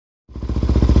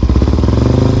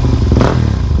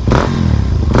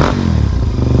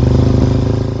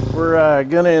We're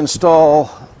going to install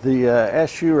the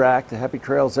SU rack, the Happy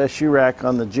Trails SU rack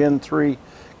on the Gen 3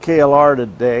 KLR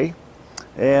today.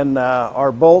 And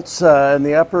our bolts in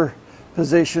the upper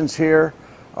positions here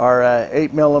are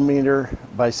 8mm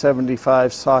by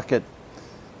 75 socket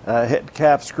head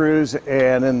cap screws,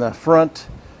 and in the front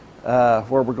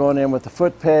where we're going in with the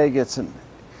foot peg, it's an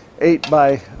 8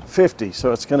 by 50.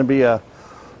 So it's going to be a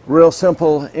real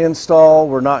simple install.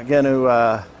 We're not going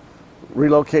to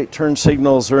relocate turn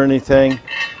signals or anything.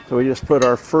 So we just put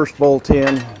our first bolt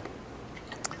in,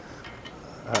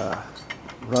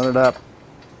 run it up.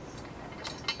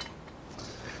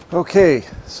 Okay,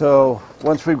 so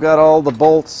once we've got all the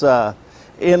bolts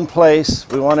in place,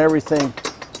 we want everything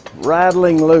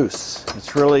rattling loose.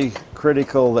 It's really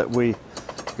critical that we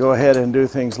go ahead and do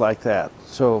things like that.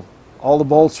 So all the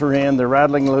bolts are in, they're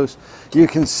rattling loose. You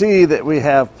can see that we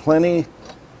have plenty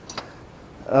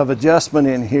of adjustment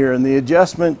in here, and the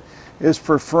adjustment is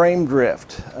for frame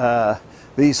drift.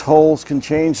 These holes can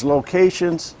change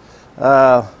locations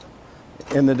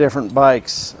in the different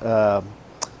bikes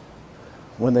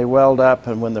when they weld up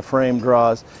and when the frame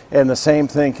draws, and the same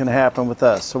thing can happen with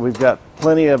us. So we've got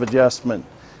plenty of adjustment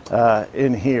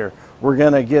in here. We're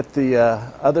going to get the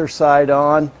other side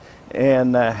on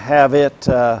and have it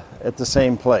at the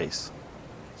same place.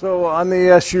 So on the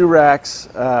SU racks,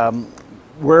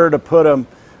 where to put them,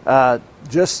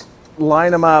 just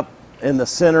line them up in the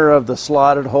center of the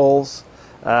slotted holes,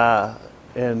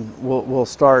 and we'll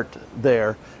start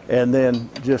there, and then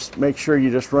just make sure you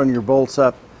just run your bolts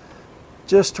up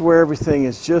just to where everything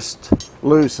is just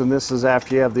loose. And this is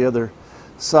after you have the other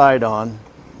side on.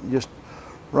 Just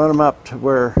run them up to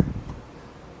where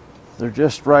they're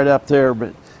just right up there,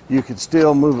 but you can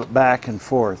still move it back and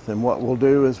forth. And what we'll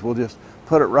do is we'll just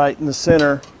put it right in the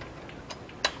center,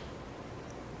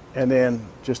 and then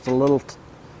just a little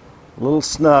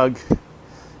snug.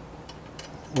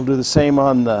 We'll do the same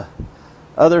on the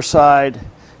other side,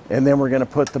 and then we're going to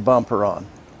put the bumper on.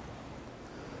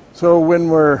 So when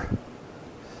we're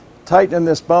tightening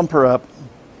this bumper up,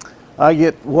 I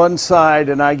get one side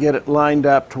and I get it lined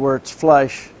up to where it's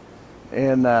flush,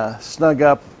 and snug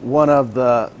up one of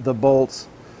the bolts.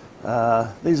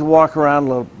 These will walk around a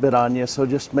little bit on you, so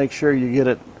just make sure you get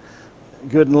it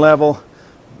good and level.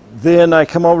 Then I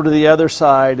come over to the other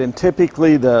side, and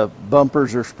typically the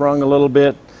bumpers are sprung a little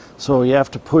bit, so you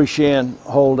have to push in,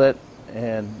 hold it,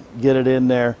 and get it in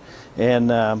there.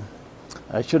 And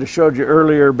I should have showed you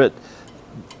earlier, but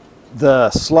the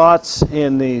slots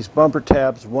in these bumper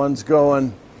tabs, one's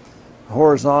going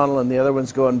horizontal and the other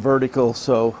one's going vertical,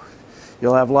 so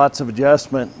you'll have lots of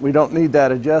adjustment. We don't need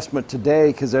that adjustment today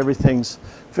because everything's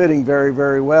fitting very,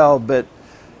 very well, but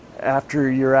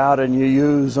after you're out and you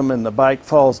use them and the bike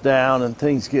falls down and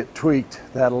things get tweaked,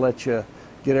 that'll let you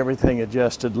get everything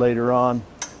adjusted later on.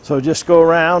 So just go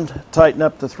around, tighten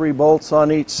up the 3 bolts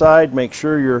on each side, make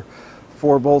sure your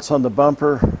 4 bolts on the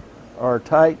bumper are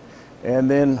tight, and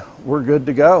then we're good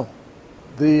to go.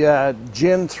 The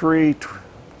Gen 3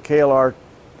 KLR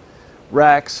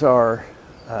racks are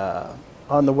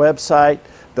on the website.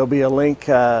 There'll be a link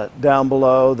down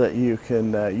below that you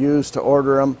can use to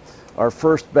order them. Our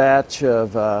first batch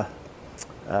of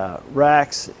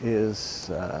racks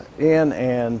is in,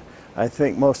 and I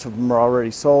think most of them are already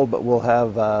sold, but we'll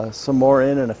have some more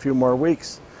in a few more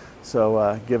weeks.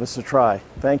 So give us a try.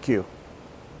 Thank you.